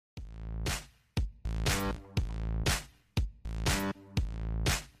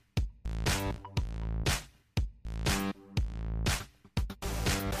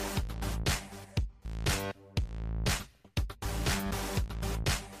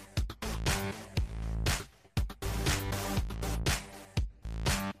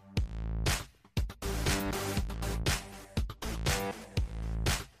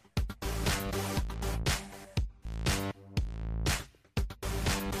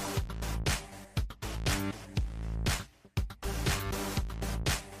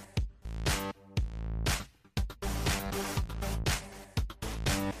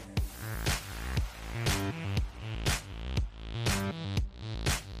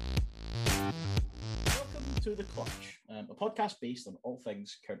to The Clutch, a podcast based on all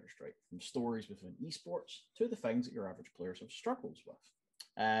things Counter-Strike, from stories within esports to the things that your average players have struggles with.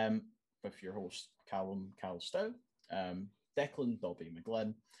 With your host, Callum Calstow, Declan Dobby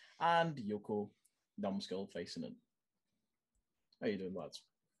McGlynn, and Yoko Numbskull facing in. How you doing, lads?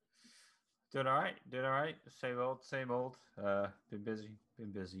 Doing all right. Same old. Been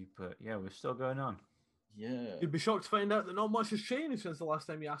busy, but yeah, we're still going on. Yeah. You'd be shocked to find out that not much has changed since the last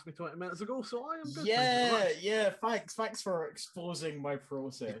time you asked me 20 minutes ago, so I am good. Yeah. Thanks for exposing my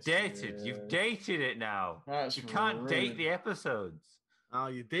process. You've dated it now. You can't date the episodes. Oh,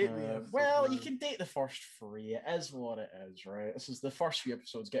 you date the episodes. Well, you can date the first three. It is what it is, right? This is the first few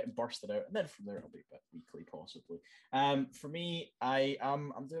episodes getting bursted out, and then from there it'll be a bit weekly, possibly. For me,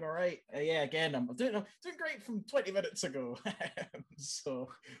 I'm doing all right. Again, I'm doing great from 20 minutes ago. So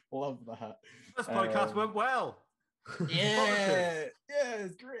love that. This podcast went well. Yeah,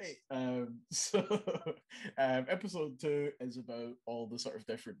 it's great. Episode 2 is about all the sort of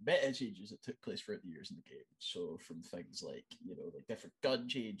different meta changes that took place throughout the years in the game. So from things like, like different gun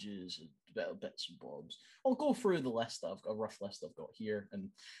changes and little bits and bobs. I'll go through the list. A rough list I've got here, and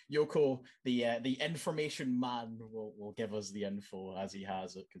Yoko, the information man, will give us the info as he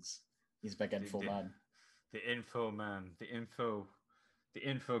has it, because he's a big info man. The info man, the info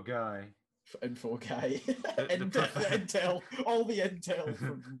guy. Info guy, intel, all the intel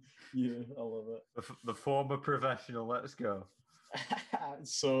from I love it. The former professional. Let's go.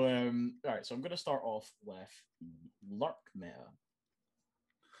 So, all right. So I'm going to start off with the Lurk meta.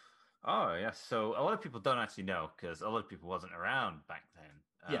 Oh yes. So a lot of people don't actually know, because a lot of people wasn't around back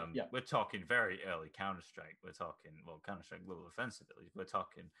then. Yeah. We're talking very early Counter-Strike. We're talking, Counter-Strike Global Offensive at least. We're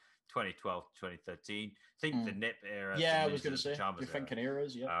talking 2012 to 2013. I think the NIP era. Yeah, I was going to say. You're thinking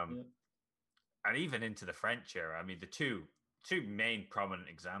eras, yeah. And even into the French era. I mean, the two main prominent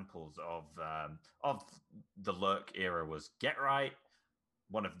examples of the Lurk era was GeT_RiGhT,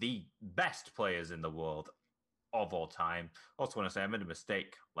 one of the best players in the world of all time. Also want to say I made a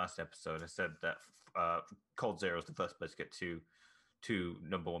mistake last episode. I said that coldzera was the first place to get two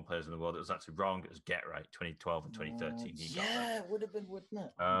number one players in the world. It was actually wrong. It was GeT_RiGhT, 2012 and 2013. It would have been, wouldn't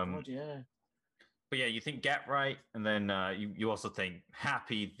it? God, yeah. But yeah, you think GeT_RiGhT, and then you also think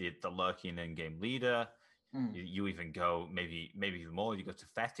Happy, the lurking in-game leader. You even go maybe even more. You go to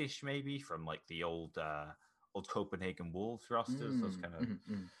Fetish, maybe from like the old Copenhagen Wolves rosters. Those kind of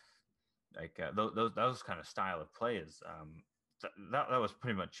those kind of style of players. That was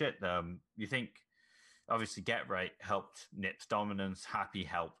pretty much it. You think obviously GeT_RiGhT helped NiP's dominance. Happy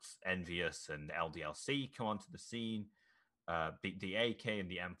helped Envious and LDLC come onto the scene. The AK and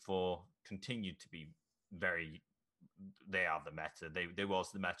the M4 continued to be they are the meta. They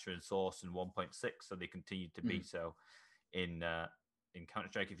was the meta in Source and 1.6, so they continued to be so in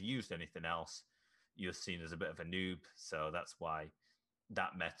Counter-Strike. If you used anything else, you're seen as a bit of a noob. So that's why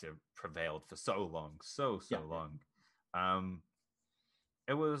that meta prevailed for so long, so long.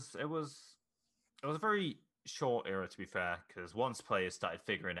 It was a very short era, to be fair, because once players started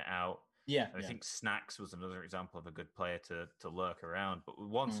figuring it out. I think Snax was another example of a good player to lurk around. But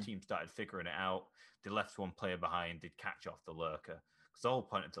once teams started figuring it out, they left one player behind. They'd catch off the lurker. Because the whole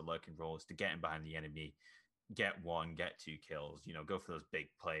point of the lurking role is to get in behind the enemy, get 1, get 2 kills, go for those big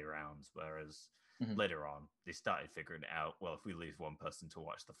play rounds. Whereas later on, they started figuring it out. Well, if we leave one person to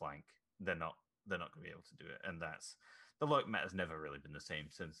watch the flank, they're not going to be able to do it. And the lurk meta has never really been the same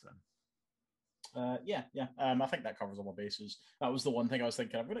since then. I think that covers all my bases. That was the one thing I was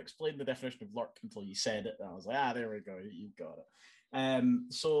thinking. I'm going to explain the definition of lurk until you said it. And I was like, there we go. You got it.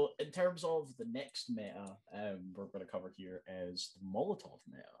 So in terms of the next meta we're going to cover here is the Molotov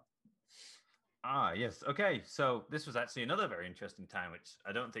meta. Yes. Okay. So this was actually another very interesting time, which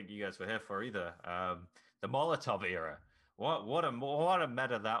I don't think you guys were here for either. The Molotov era. What a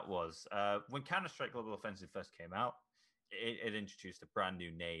meta that was. When Counter-Strike Global Offensive first came out, it introduced a brand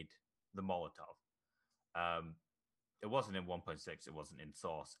new nade, the Molotov. It wasn't in 1.6, it wasn't in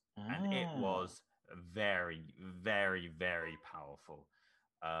Source, and it was very, very, very powerful.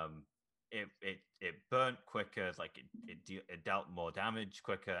 It burnt quicker, like it dealt more damage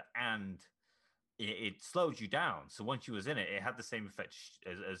quicker, and it slowed you down. So once you was in it, it had the same effect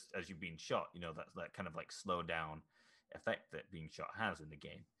as you being shot. That kind of like slow down effect that being shot has in the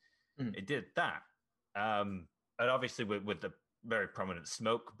game. It did that, and obviously with the very prominent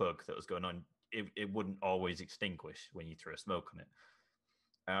smoke bug that was going on, it wouldn't always extinguish when you threw a smoke on it.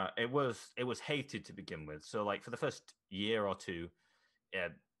 It was hated to begin with. So like for the first year or two,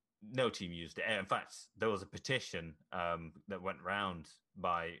 no team used it. In fact, there was a petition that went around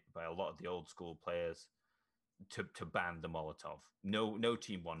by a lot of the old school players to ban the Molotov. No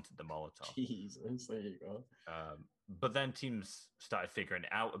team wanted the Molotov. Jesus, there you go. But then teams started figuring it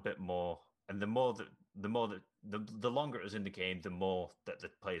out a bit more, and the longer it was in the game, the more that the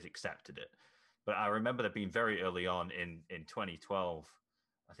players accepted it. But I remember that being very early on in 2012.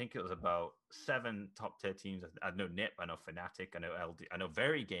 I think it was about 7 top tier teams. I know NIP, I know Fnatic, I know LD, I know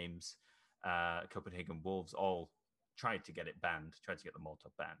Very Games, Copenhagen Wolves all tried to get it banned, tried to get the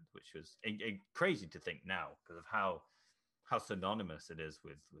Molotov banned, which was crazy to think now because of how synonymous it is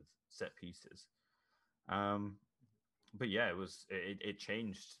with set pieces. But yeah, it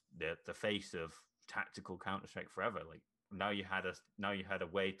changed the face of tactical Counter-Strike forever. Like now you had a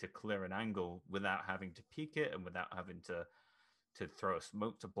way to clear an angle without having to peek it and without having to throw a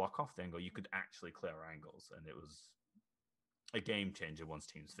smoke to block off the angle. You could actually clear angles, and it was a game changer once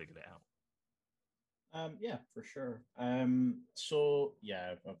teams figured it out. Yeah, for sure. So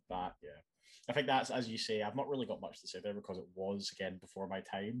yeah, of that, yeah. I think that's, as you say, I've not really got much to say there because it was, again, before my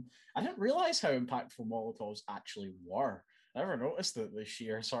time. I didn't realize how impactful Molotovs actually were. I never noticed the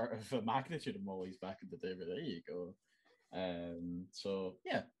sheer sort of magnitude of mollies back in the day, but there you go. So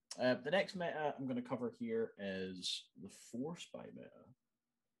yeah, the next meta I'm going to cover here is the Force Buy meta.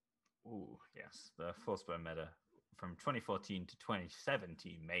 Oh yes, the Force Buy meta from 2014 to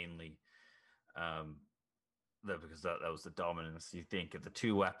 2017 mainly. Because that was the dominance. You think of the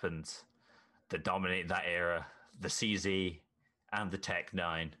two weapons that dominated that era, the CZ and the Tech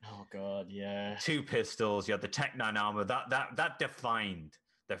 9. Oh god, yeah. 2 pistols, you had the Tech 9 armor. That defined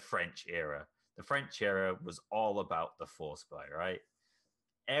the French era. The French era was all about the Force Buy, right?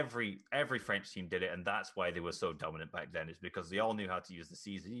 Every French team did it, and that's why they were so dominant back then, is because they all knew how to use the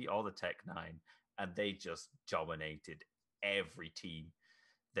CZ or the Tech 9, and they just dominated every team.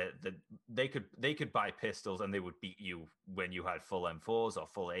 That they could buy pistols and they would beat you when you had full M4s or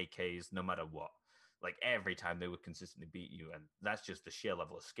full AKs, no matter what. Like every time they would consistently beat you, and that's just the sheer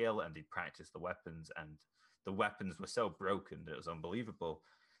level of skill. And they'd practice the weapons, and the weapons were so broken that it was unbelievable.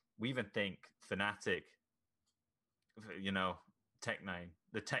 We even think Fnatic, Tech 9,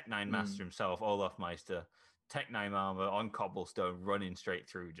 the Tech 9 master himself, Olaf Meister, Tech 9 armor on cobblestone, running straight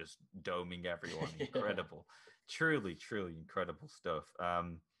through, just doming everyone. Incredible. Truly incredible stuff.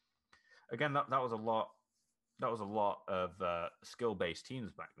 Again, that was a lot. That was a lot of skill-based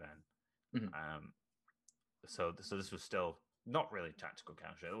teams back then. So this was still not really tactical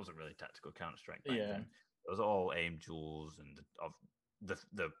Counter-Strike. It wasn't really tactical Counter-Strike back then. It was all aim duels and of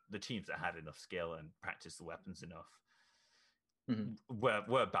the teams that had enough skill and practiced the weapons enough.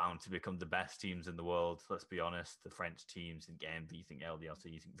 We're bound to become the best teams in the world. Let's be honest. The French teams think Envy, you think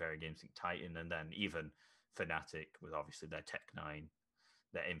LDLC, you think Very Games, think Titan, and then even Fnatic with obviously their Tech 9,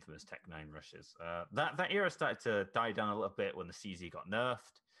 their infamous Tech 9 rushes. That era started to die down a little bit when the CZ got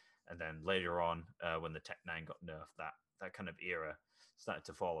nerfed, and then later on when the Tech 9 got nerfed, that kind of era started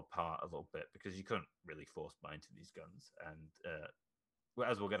to fall apart a little bit because you couldn't really force buy into these guns. And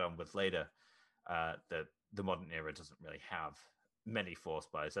as we'll get on with later, the modern era doesn't really have many force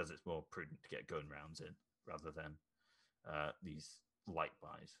buys, as it's more prudent to get gun rounds in rather than these light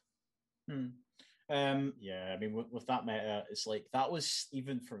buys. Yeah, I mean, with that meta, it's like that was,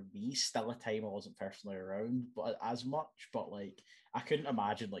 even for me, still a time I wasn't personally around, but as much. But like, I couldn't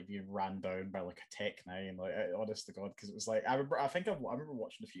imagine like being ran down by like a Tech 9. Like, honest to God, because it was like I remember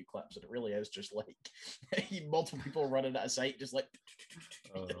watching a few clips, and it really is just like multiple people running at a site, just like.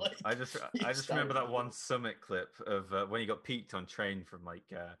 Like, I just remember that one Summit clip of when he got peaked on Train from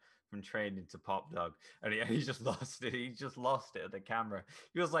Train into Pop Dog, and he just lost it. He just lost it at the camera.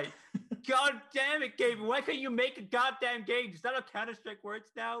 He was like, "God damn it, Gabe! Why can't you make a goddamn game? Is that how Counter-Strike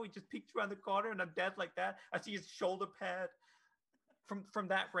works now? He just peeked around the corner, and I'm dead like that. I see his shoulder pad from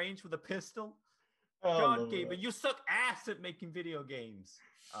that range with a pistol. God, Gabe, you suck ass at making video games."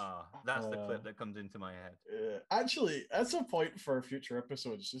 That's the clip that comes into my head. Actually, that's a point for future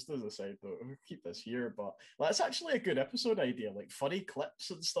episodes. Just as a side note, we'll keep this here, but that's actually a good episode idea. Like funny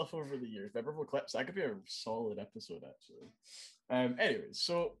clips and stuff over the years, memorable clips. That could be a solid episode, actually. Anyways,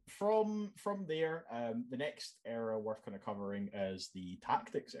 so from there, the next era worth kind of covering is the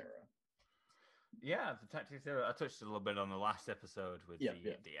Tactics era. Yeah, the Tactics era. I touched a little bit on the last episode with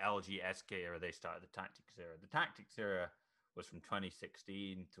the LG SK era. They started the Tactics era. The Tactics era was from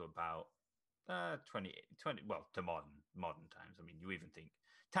 2016 to about 2020, well, to modern times. I mean, you even think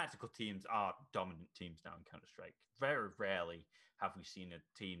tactical teams are dominant teams now in Counter-Strike. Very rarely have we seen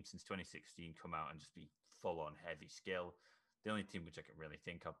a team since 2016 come out and just be full-on heavy skill. The only team which I can really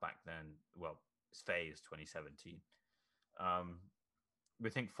think of back then, well, is FaZe 2017. We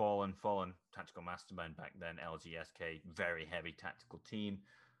think Fallen Tactical Mastermind back then, LGSK, very heavy tactical team.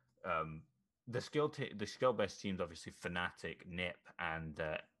 the skill based teams, obviously Fnatic, NIP, and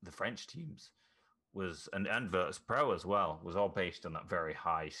the French teams and Virtus Pro as well, was all based on that very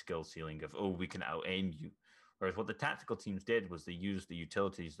high skill ceiling of, oh, we can out aim you. Whereas what the tactical teams did was they used the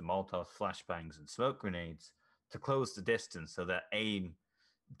utilities, the Molotovs, flashbangs, and smoke grenades to close the distance so that aim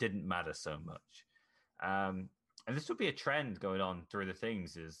didn't matter so much. And this would be a trend going on through the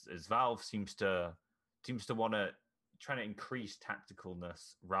things is Valve seems to want to try to increase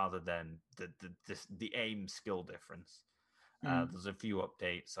tacticalness rather than the aim skill difference. There's a few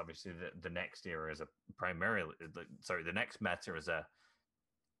updates. Obviously, the next era is the next meta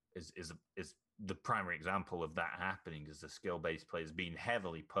is the primary example of that happening. Is the skill-based players being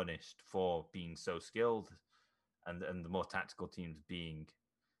heavily punished for being so skilled, and the more tactical teams being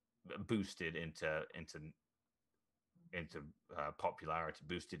boosted into popularity,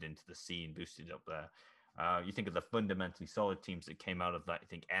 boosted into the scene, boosted up there. You think of the fundamentally solid teams that came out of that. I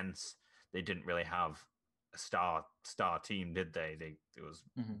think ENCE, they didn't really have a star team, did they? It was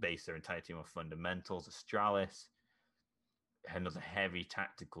based their entire team on fundamentals. Astralis, another heavy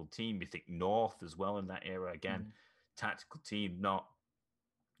tactical team. You think North as well in that era. Again, tactical team, not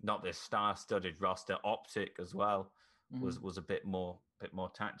this star-studded roster. Optic as well was a bit more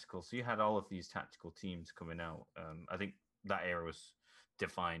tactical. So you had all of these tactical teams coming out. I think that era was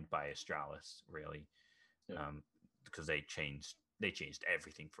defined by Astralis, really, because they changed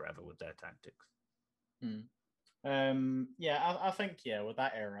everything forever with their tactics. I think with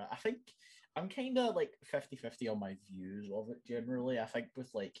that era, I think I'm kind of like 50-50 on my views of it generally. I think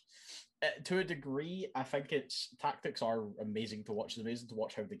with like to a degree, I think its tactics are amazing to watch. It's amazing to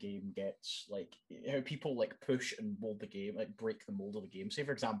watch how the game gets, like how people like push and mold the game, like break the mold of the game. Say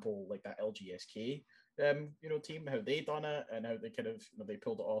for example, like that LGSK team, how they done it and how they kind of they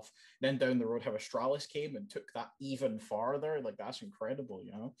pulled it off. Then down the road, how Astralis came and took that even farther. Like that's incredible,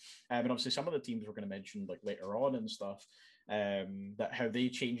 and obviously some of the teams we're going to mention like later on and stuff. That how they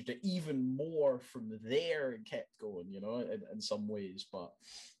changed it even more from there and kept going, in some ways. But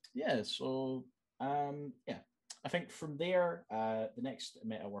so I think from there, the next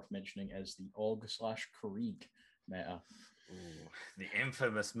meta worth mentioning is the AUG/Krieg meta. Ooh, the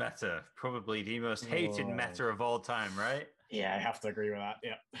infamous meta, probably the most hated meta of all time, right? Yeah, I have to agree with that.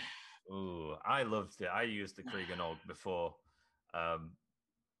 Yeah. Ooh, I loved it. I used the Krieg and AUG before,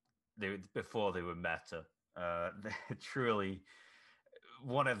 they were meta. They're truly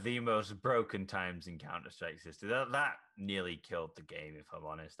one of the most broken times in Counter-Strike's history. That nearly killed the game, if I'm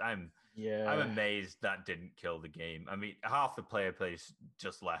honest. I'm amazed that didn't kill the game. I mean, half the player base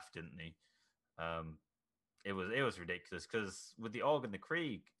just left, didn't they? It was ridiculous because with the AUG and the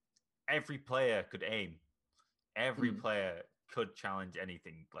Krieg, every player could aim. Every player could challenge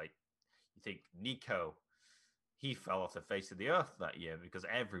anything. Like, you think Nico, he fell off the face of the earth that year because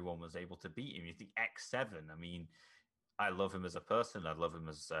everyone was able to beat him. You think X7, I mean, I love him as a person. I love him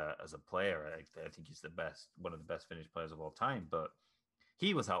as a player. I think he's one of the best Finnish players of all time. But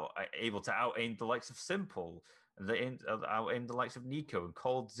he was able to out-aim the likes of Simple, out-aim the likes of Nico and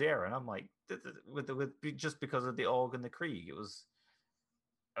Cold Zero. And I'm like, just because of the AUG and the Krieg, it was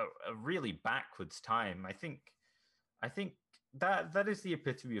a really backwards time. I think that is the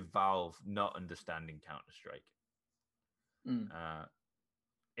epitome of Valve not understanding Counter-Strike.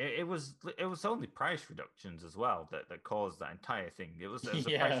 It was only price reductions as well that caused that entire thing. It was a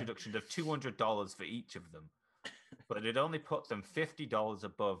price reduction of $200 for each of them, but it only put them $50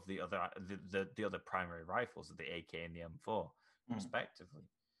 above the other primary rifles of the AK and the M4 respectively.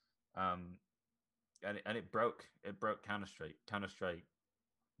 And it broke Counter-Strike. Counter-Strike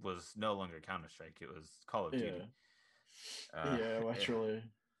was no longer Counter-Strike. It was Call of Duty. Literally.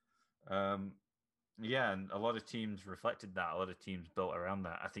 And a lot of teams reflected that. A lot of teams built around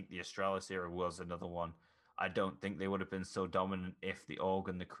that. I think the Astralis era was another one. I don't think they would have been so dominant if the AUG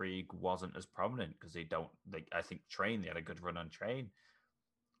and the Krieg wasn't as prominent because I think Train, they had a good run on Train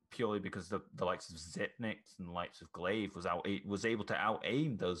purely because the likes of Zipnix and the likes of Glaive was able to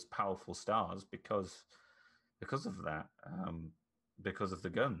out-aim those powerful stars because of that, because of the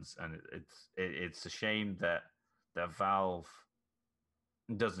guns. And it's a shame that Valve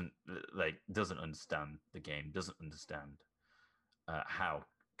doesn't understand the game, doesn't understand how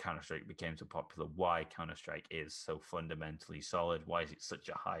Counter-Strike became so popular, why Counter-Strike is so fundamentally solid, why is it such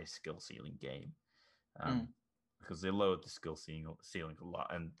a high skill ceiling game, because they lowered the skill ceiling a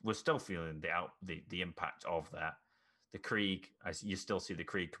lot, and we're still feeling the impact of that. The Krieg, you still see the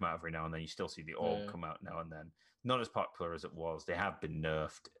Krieg come out every now and then, you still see the AUG come out now and then. Not as popular as it was. They have been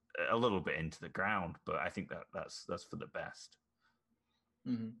nerfed a little bit into the ground, but I think that's for the best.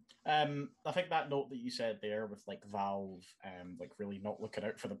 I think that note that you said there with like Valve, like really not looking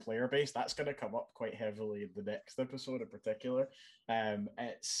out for the player base, that's going to come up quite heavily in the next episode in particular. I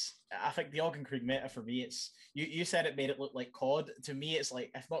think the Ogden Krieg meta for me, it's you said it made it look like COD. To me, it's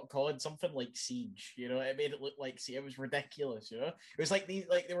like if not COD, something like Siege. You know, it made it look like it was ridiculous. You know, it was like these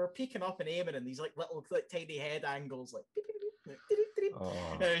like they were peeking up and aiming and these like little like tiny head angles like. Oh.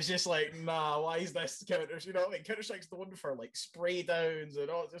 And it's just like, nah, why is this Counters? You know what I mean? Counter-Strike's the one for like spray downs and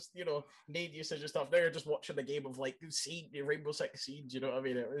all just, nade usage and stuff. Now you're just watching the game of like Siege, Rainbow Six Siege, you know what I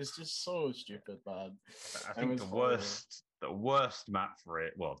mean? It was just so stupid, man. I think the worst map for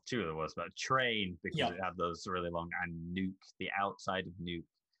it, well, two of the worst, but Train, because it had those really long, and Nuke, the outside of Nuke,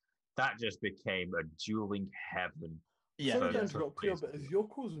 that just became a dueling heaven. Yeah, sometimes got clear, but has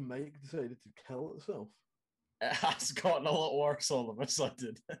Yoko's mic decided to kill itself? It has gotten a lot worse all of a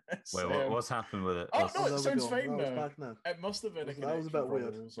sudden. Wait, what's happened with it? Oh, no, it sounds fine now. It must have been a that was a bit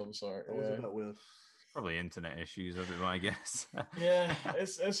weird. Of some sort. That was a bit weird. Probably internet issues, would be my guess. Yeah,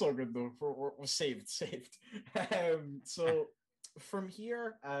 it's all good though. We're saved. So from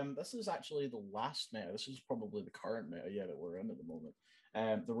here, this is actually the last meta. This is probably the current meta, that we're in at the moment.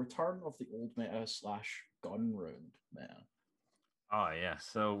 The return of the old meta / gun round meta. Oh yeah,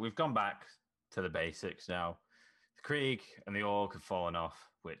 so we've gone back to the basics now. The Krieg and the Orc have fallen off,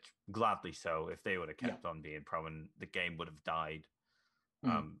 which gladly so. If they would have kept on being prominent, the game would have died.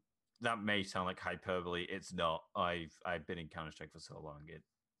 That may sound like hyperbole. It's not. I've been in Counter-Strike for so long.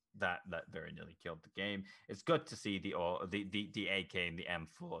 That very nearly killed the game. It's good to see the AK and the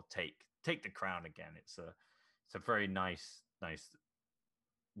M4 take the crown again. It's a very nice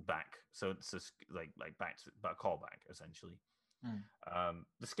back. So it's like back to callback essentially.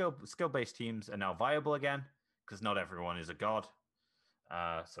 The skill-based teams are now viable again because not everyone is a god.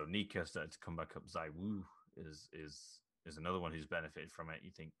 So Nika started to come back up. ZywOo is another one who's benefited from it.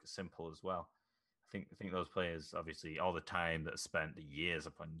 You think Simple as well. I think those players, obviously, all the time that spent the years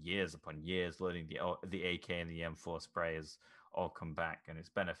upon years learning the AK and the M4 spray has all come back, and it's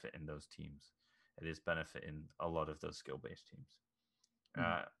benefiting those teams. It is benefiting a lot of those skill-based teams.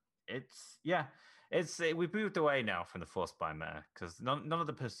 We've moved away now from the force buy meta because none of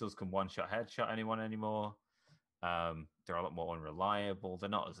the pistols can one-shot headshot anyone anymore. They're a lot more unreliable. They're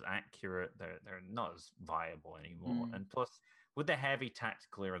not as accurate. They're not as viable anymore. And plus, with the heavy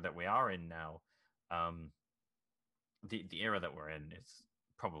tactical era that we are in now, the era that we're in is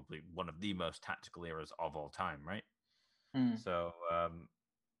probably one of the most tactical eras of all time, right? So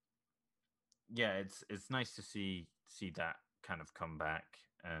it's nice to see that kind of come back.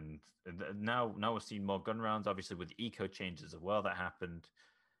 And now we're seeing more gun rounds, obviously with the eco changes as well that happened.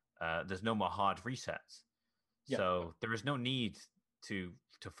 There's no more hard resets. So there is no need to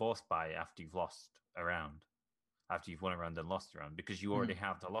force buy after you've lost a round, after you've won a round and lost a round, because you already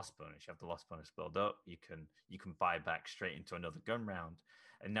have the loss bonus. You have the loss bonus build up. You can buy back straight into another gun round.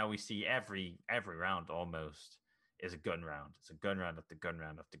 And now we see every round almost is a gun round. It's a gun round after gun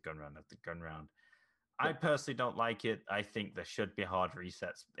round after gun round after gun round. I personally don't like it. I think there should be hard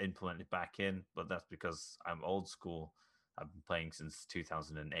resets implemented back in, but that's because I'm old school. I've been playing since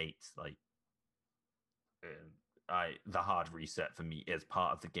 2008. The hard reset for me is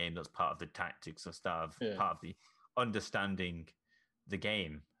part of the game. That's part of the tactics and stuff. Part of the understanding the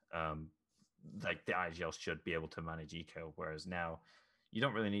game. Like the IGL should be able to manage eco, whereas now you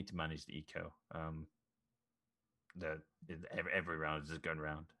don't really need to manage the eco. Every round is a gun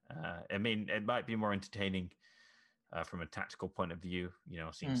round. I mean, it might be more entertaining from a tactical point of view.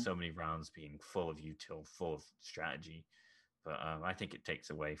 Seeing so many rounds being full of util, full of strategy. But I think it takes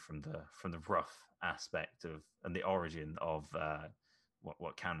away from the rough aspect of and the origin of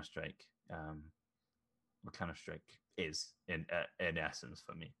what Counter-Strike is in essence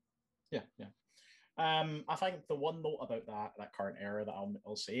for me. Yeah. I think the one note about that current era that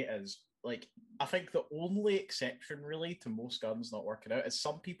I'll say is, like, I think the only exception really to most guns not working out is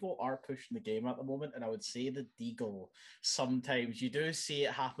some people are pushing the game at the moment, and I would say the Deagle. Sometimes you do see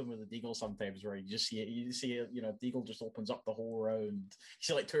it happen with the Deagle sometimes, where you see it, Deagle just opens up the whole round. You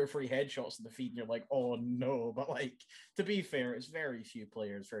see like 2 or 3 headshots in the feed, and you're like, oh no. But like, to be fair, it's very few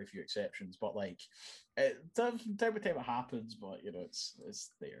players, very few exceptions. But like, time to time it happens, but it's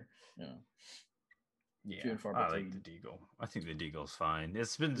there. Yeah, I like the Deagle. I think the Deagle's fine.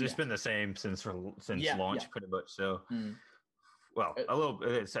 It's been the same since launch, pretty much. So, well, a little.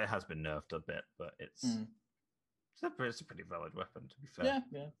 It has been nerfed a bit, but it's a pretty valid weapon, to be fair.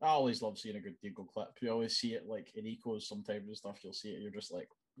 Yeah. I always love seeing a good Deagle clip. You always see it like in ecos sometimes and stuff. You'll see it. You're just like,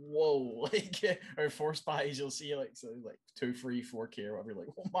 whoa, like or force buys, you'll see like so like 2, 3, 4K or whatever. Like,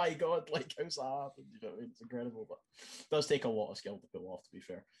 oh my god, like how's that happened? You know what I mean? It's incredible, but it does take a lot of skill to pull off. To be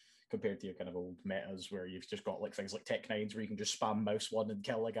fair, compared to your kind of old metas where you've just got like things like Tech Nines where you can just spam mouse one and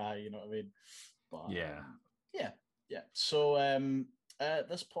kill a guy. You know what I mean? But yeah. So at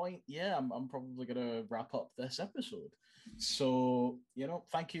this point, yeah, I'm probably gonna wrap up this episode. So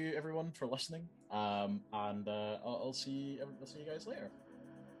thank you everyone for listening. And I'll see you guys later.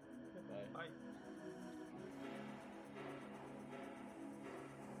 Goodbye. Bye.